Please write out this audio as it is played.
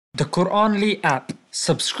The Quranly app.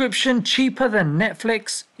 Subscription cheaper than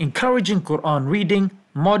Netflix, encouraging Quran reading,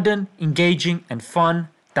 modern, engaging and fun.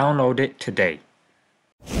 Download it today.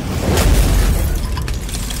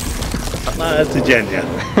 That's a genius.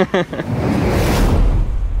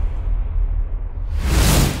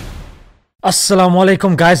 Assalamu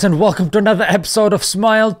alaikum guys, and welcome to another episode of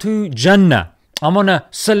Smile to Jannah. I'm on a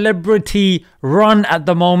celebrity run at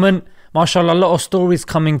the moment. MashaAllah, a lot of stories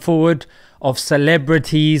coming forward of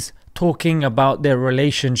celebrities talking about their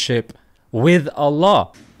relationship with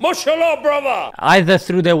Allah. MashaAllah, brother! Either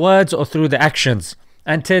through their words or through their actions.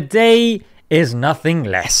 And today is nothing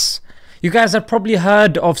less. You guys have probably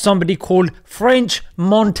heard of somebody called French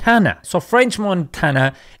Montana. So French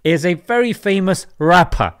Montana is a very famous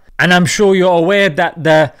rapper. And I'm sure you're aware that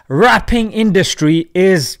the rapping industry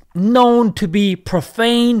is known to be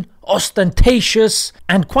profane, ostentatious,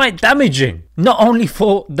 and quite damaging. Not only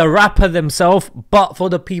for the rapper themselves, but for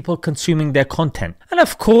the people consuming their content. And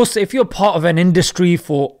of course, if you're part of an industry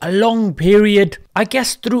for a long period, I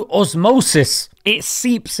guess through osmosis, it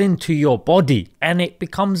seeps into your body and it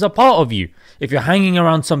becomes a part of you. If you're hanging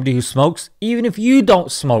around somebody who smokes, even if you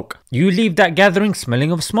don't smoke, you leave that gathering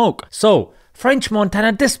smelling of smoke. So, French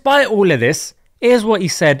Montana, despite all of this, here's what he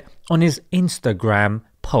said on his Instagram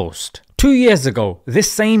post. 2 years ago,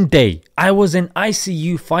 this same day, I was in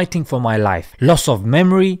ICU fighting for my life. Loss of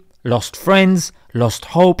memory, lost friends, lost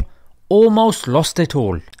hope, almost lost it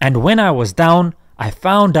all. And when I was down, I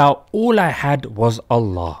found out all I had was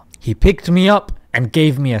Allah. He picked me up and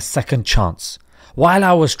gave me a second chance. While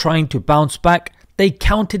I was trying to bounce back, they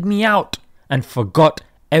counted me out and forgot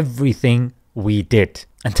everything we did.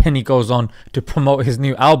 And then he goes on to promote his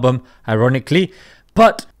new album, ironically.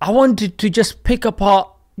 But I wanted to just pick apart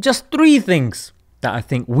just 3 things that I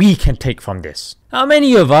think we can take from this. Now,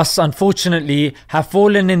 many of us, unfortunately, have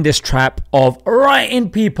fallen in this trap of writing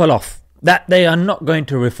people off, that they are not going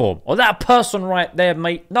to reform. Or that person right there,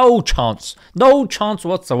 mate, no chance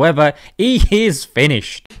whatsoever. He is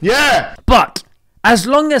finished. Yeah! But as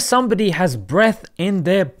long as somebody has breath in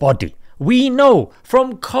their body, we know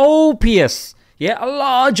from copious, a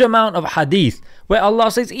large amount of hadith where Allah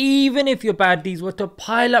says even if your bad deeds were to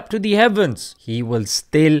pile up to the heavens, He will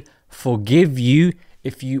still forgive you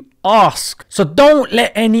if you ask. So don't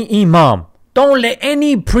let any imam, don't let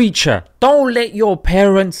any preacher, don't let your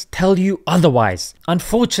parents tell you otherwise.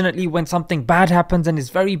 Unfortunately, when something bad happens and is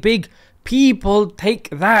very big, people take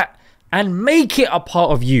that and make it a part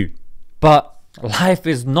of you. But life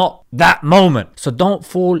is not that moment. So don't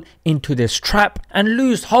fall into this trap and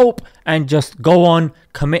lose hope and just go on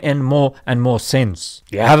committing more and more sins.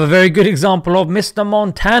 You have a very good example of Mr.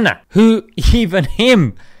 Montana, who even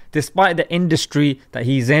him, despite the industry that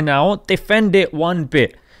he's in, I won't defend it one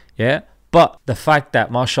bit. But the fact that,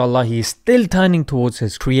 mashallah, he is still turning towards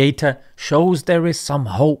his creator shows there is some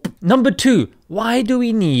hope. Number 2, why do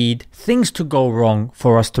we need things to go wrong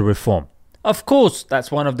for us to reform? Of course, that's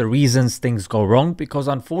one of the reasons things go wrong, because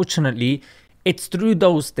unfortunately, it's through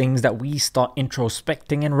those things that we start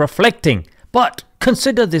introspecting and reflecting. But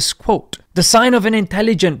consider this quote. The sign of an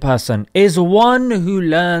intelligent person is one who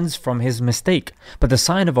learns from his mistake. But the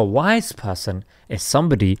sign of a wise person is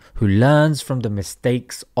somebody who learns from the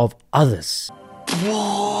mistakes of others.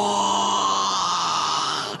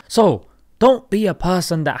 So, don't be a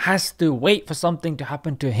person that has to wait for something to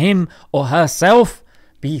happen to him or herself.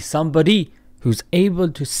 Be somebody who's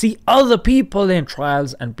able to see other people in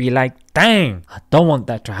trials and be like, dang, I don't want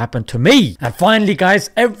that to happen to me. And finally,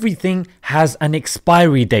 guys, everything has an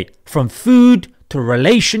expiry date. From food to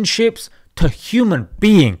relationships to human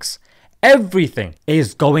beings. Everything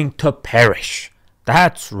is going to perish.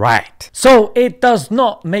 That's right. So it does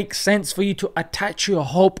not make sense for you to attach your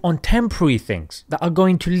hope on temporary things that are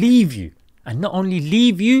going to leave you. And not only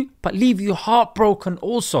leave you, but leave you heartbroken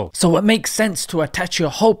also. So it makes sense to attach your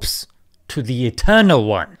hopes to the eternal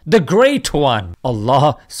one, the great one,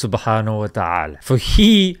 Allah subhanahu wa ta'ala. For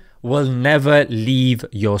He will never leave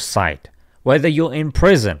your side. Whether you're in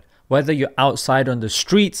prison, whether you're outside on the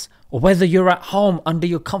streets, or whether you're at home under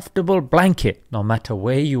your comfortable blanket, no matter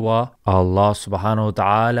where you are, Allah subhanahu wa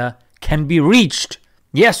ta'ala can be reached.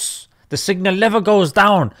 Yes, the signal never goes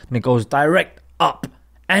down and it goes direct up.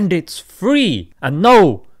 And it's free. And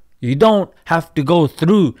no, you don't have to go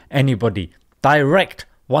through anybody. Direct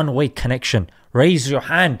one-way connection. Raise your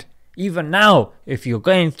hand. Even now, if you're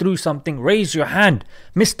going through something, raise your hand.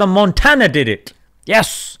 Mr. Montana did it.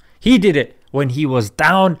 Yes, he did it when he was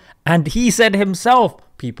down. And he said himself,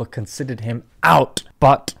 people considered him out.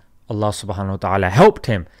 But Allah subhanahu wa ta'ala helped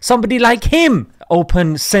him. Somebody like him,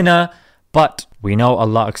 open sinner. But we know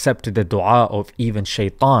Allah accepted the dua of even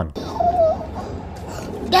shaitan.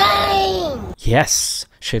 Yes,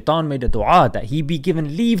 Shaitan made a dua that he be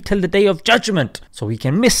given leave till the day of judgment so he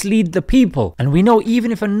can mislead the people. And we know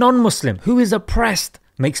even if a non-Muslim who is oppressed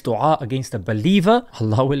makes dua against a believer,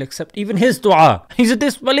 Allah will accept even his dua. He's a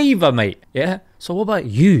disbeliever, mate. Yeah? So what about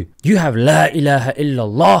you? You have La ilaha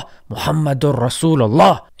illallah Muhammadur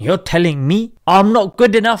Rasulullah. You're telling me I'm not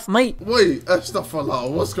good enough, mate? Wait, astaghfirullah,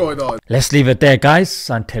 what's going on? Let's leave it there, guys.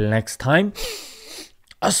 Until next time.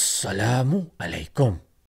 Assalamu alaikum.